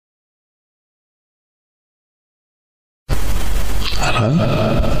Hello?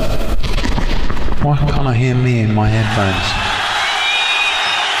 Why can't I hear me in my headphones?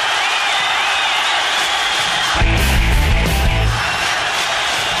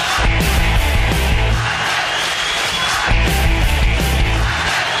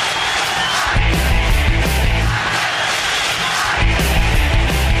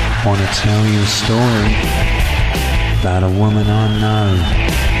 Wanna tell you a story about a woman I know.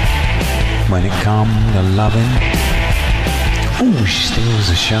 When it come to loving, ooh, she steals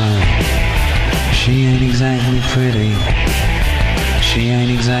the show. She ain't exactly pretty, she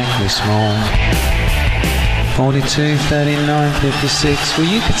ain't exactly small. 42, 39, 56, well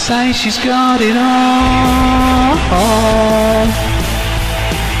you could say she's got it all.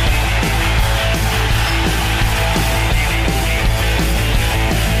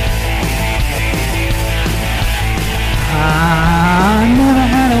 I never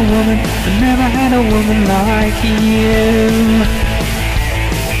had a woman like you.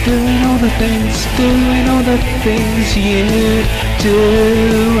 Doing all the things you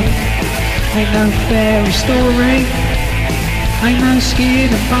do. Ain't no fairy story, ain't no skin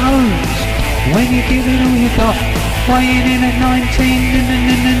and bones. When you're giving all you got, weighing in at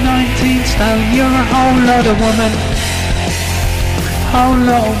 19 stone, you're a whole lot of woman. Whole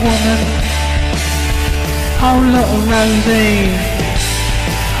lot of woman. Whole lot of Rosie,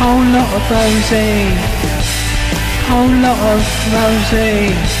 whole lot of Rosie, whole lot of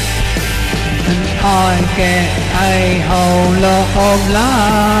Rosie, and I get a whole lot of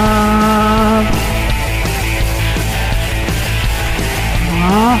love.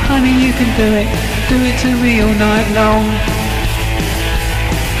 Oh honey, you can do it to me all night long.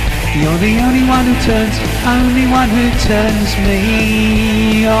 You're the only one who turns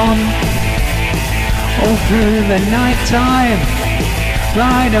me on. All through the night time,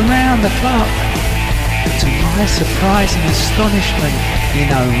 right around the clock. To my surprise and astonishment, you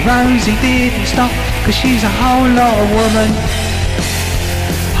know Rosie didn't stop, 'cause she's a whole lot of woman.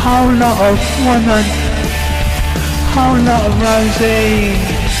 Whole lot of woman. Whole lot of Rosie.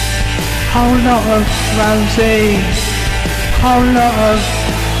 Whole lot of Rosie. Whole lot of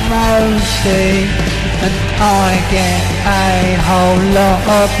Rosie. And I get a whole lot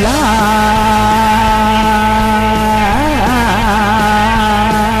of love.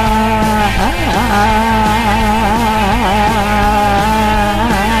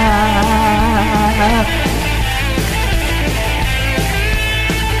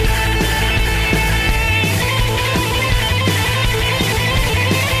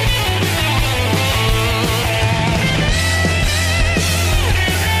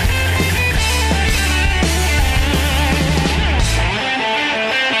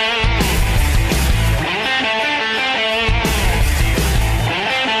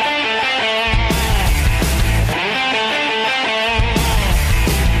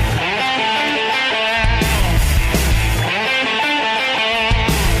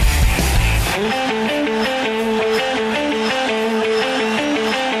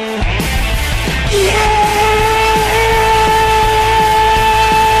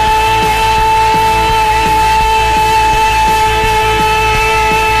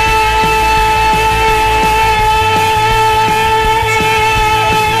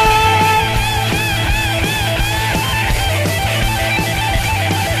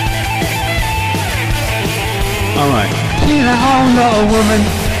 Alright. She's a whole lot of woman.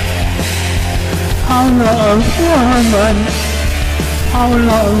 Whole lot of woman. Whole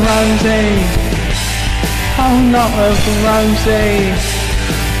lot of Rosie. Whole lot of Rosie.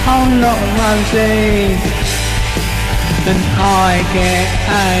 Whole lot of Rosie. And I get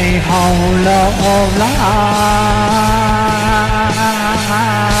a whole lot of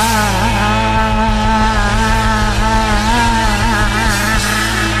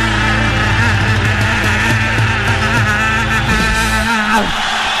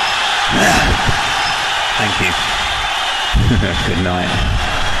Thank you. Good night.